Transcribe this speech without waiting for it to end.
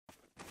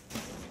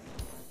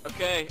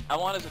Okay, I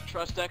want as a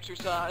trust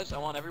exercise, I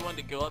want everyone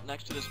to go up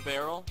next to this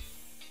barrel.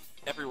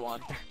 Everyone.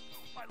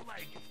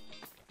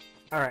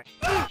 Alright.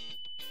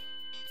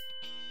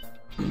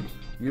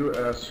 You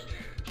ask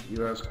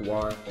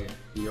why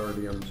he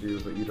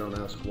RDM2, but you don't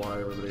ask why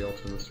everybody else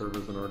in the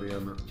server's an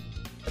RDMer.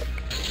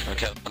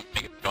 Okay,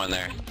 let me go in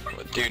there.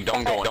 Dude,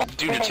 don't go.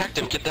 Dude,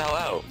 detective, get the hell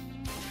out.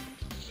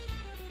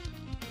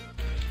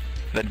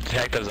 The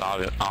detective's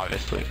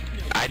obviously.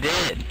 I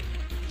did.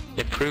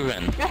 It's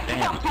proven.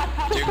 Damn.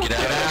 Dude, get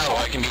out so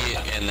I can be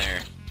in there.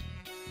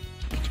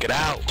 Get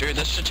out. Dude,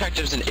 this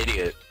detective's an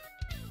idiot.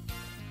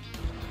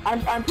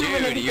 I'm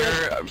proven. Dude, you're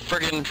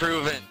friggin'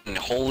 proven.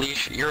 Holy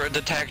you're a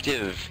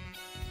detective.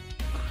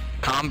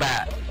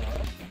 Combat.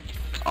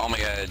 Oh my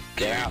god,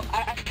 get out.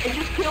 I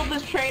just killed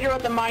this traitor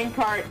with the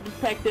minecart,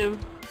 detective.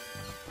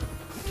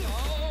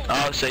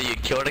 Oh, so you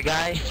killed a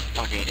guy?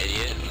 Fucking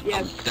idiot.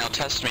 Yes. Now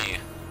test me.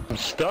 I'm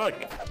stuck.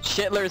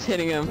 Shitler's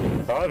hitting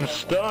him. I'm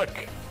stuck.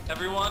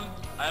 Everyone,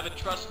 I have a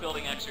trust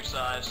building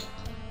exercise.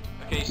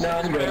 Okay, so No,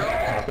 this I'm good.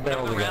 barrel, The when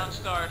barrel's the good. round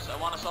starts, I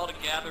want us all to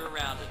gather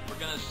around it. We're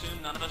gonna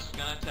assume none of us is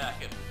gonna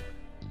attack it.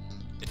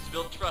 It's to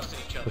build trust in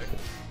each other.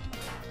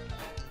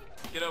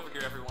 Get over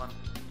here, everyone.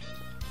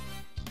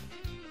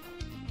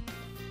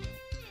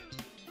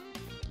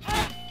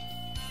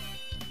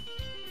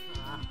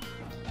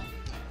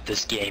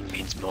 This game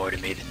means more to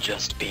me than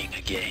just being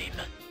a game.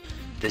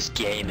 This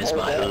game is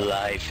my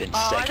life and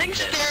I think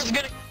Stare's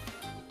gonna...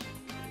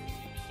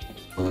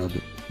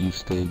 You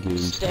stay game.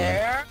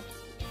 Stare?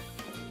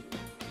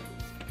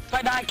 If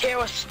I die,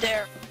 KOS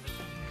Stare.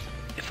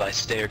 If I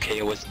stare,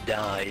 KOS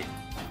die.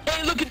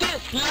 Hey, look at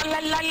this! La la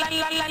la la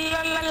la la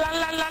la la la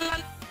la la la.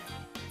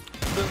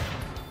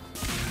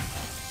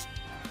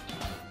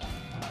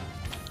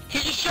 He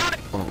just shot it!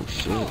 Oh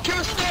shit.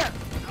 KOS Stare!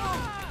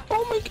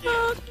 Oh my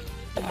god!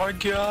 Oh my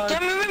god.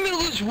 Damn it, made me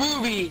lose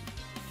Ruby!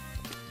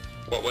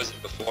 What was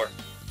it before?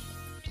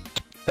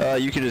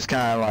 You could just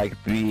kinda like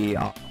be...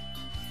 It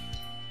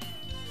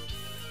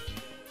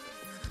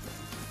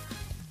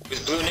was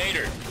Blue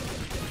Nader.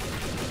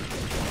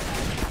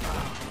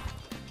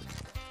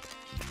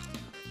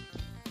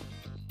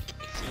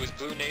 It was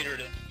Blue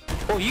Nader.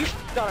 Oh, you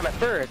got him at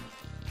third.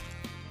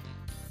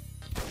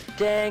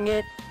 Dang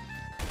it.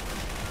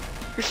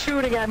 You're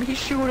shooting at me, he's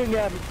shooting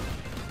at me.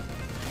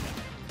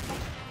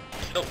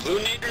 No, Blue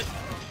Nader's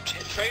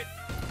trade.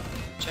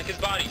 Check his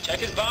body. Check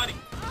his body.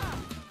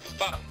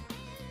 Fuck.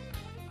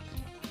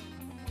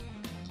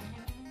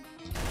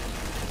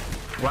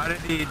 Why did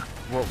he...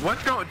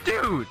 What's going...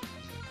 Dude!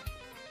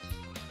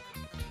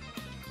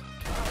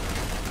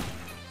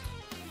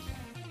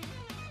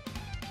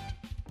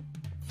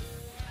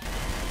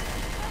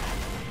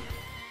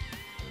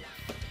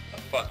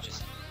 Fuck,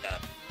 just...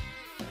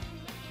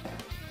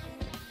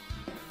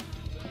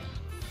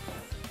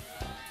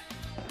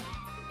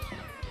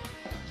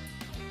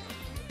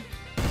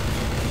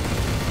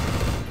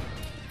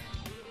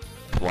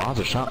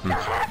 Plaza shot me.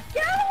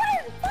 Get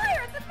away!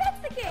 Fire!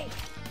 Investigate!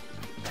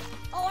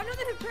 Oh, I know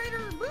there's a traitor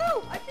in blue!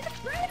 I see a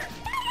traitor!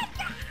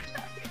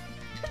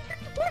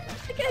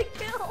 I get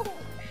killed!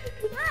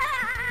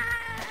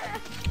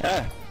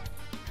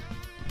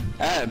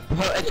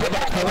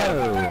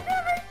 Hello. I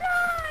never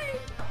died!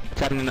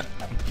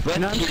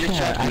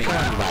 I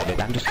can't invite it.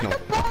 I'm just gonna.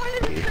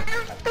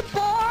 The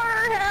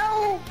bar!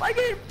 Help! I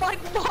get like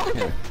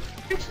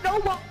There's no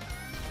one.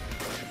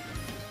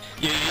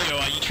 Yo,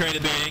 are you trader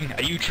baiting?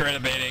 Are you trader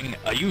baiting?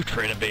 Are you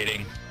trader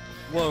baiting?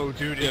 Whoa,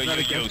 dude,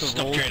 Yo,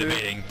 stop trader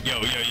baiting.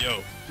 Yo.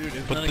 Dude,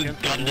 is Put that the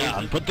against gun the down.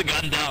 rules? Put the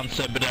gun down,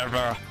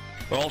 Sebedeva.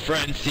 We're all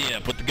friends here.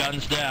 Put the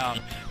guns down.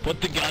 Put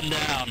the gun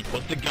down.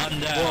 Put the gun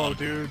down. Whoa,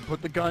 dude,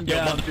 put the gun Yo,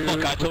 down, dude.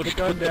 motherfucker, I told you to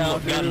put the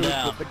gun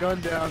down. Put the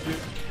gun down, dude.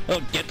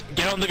 Oh,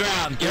 get on the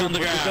ground. Get on the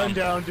Put the gun ground.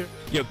 down, dude.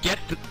 Yo, get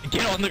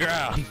on the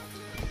ground.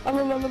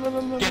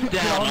 Get Get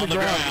down on on the the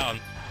ground.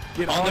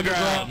 Get On the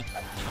ground.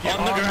 Get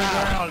On the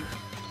ground. ground.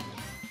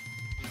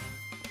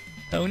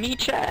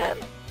 Oni-chan.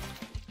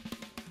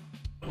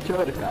 You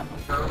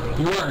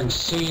are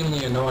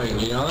insanely annoying,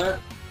 you know that?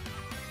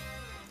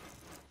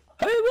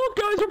 Hey look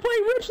guys, we're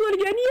playing Richland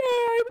again,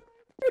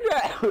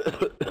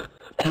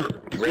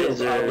 yay!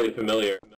 Razor. Probably familiar.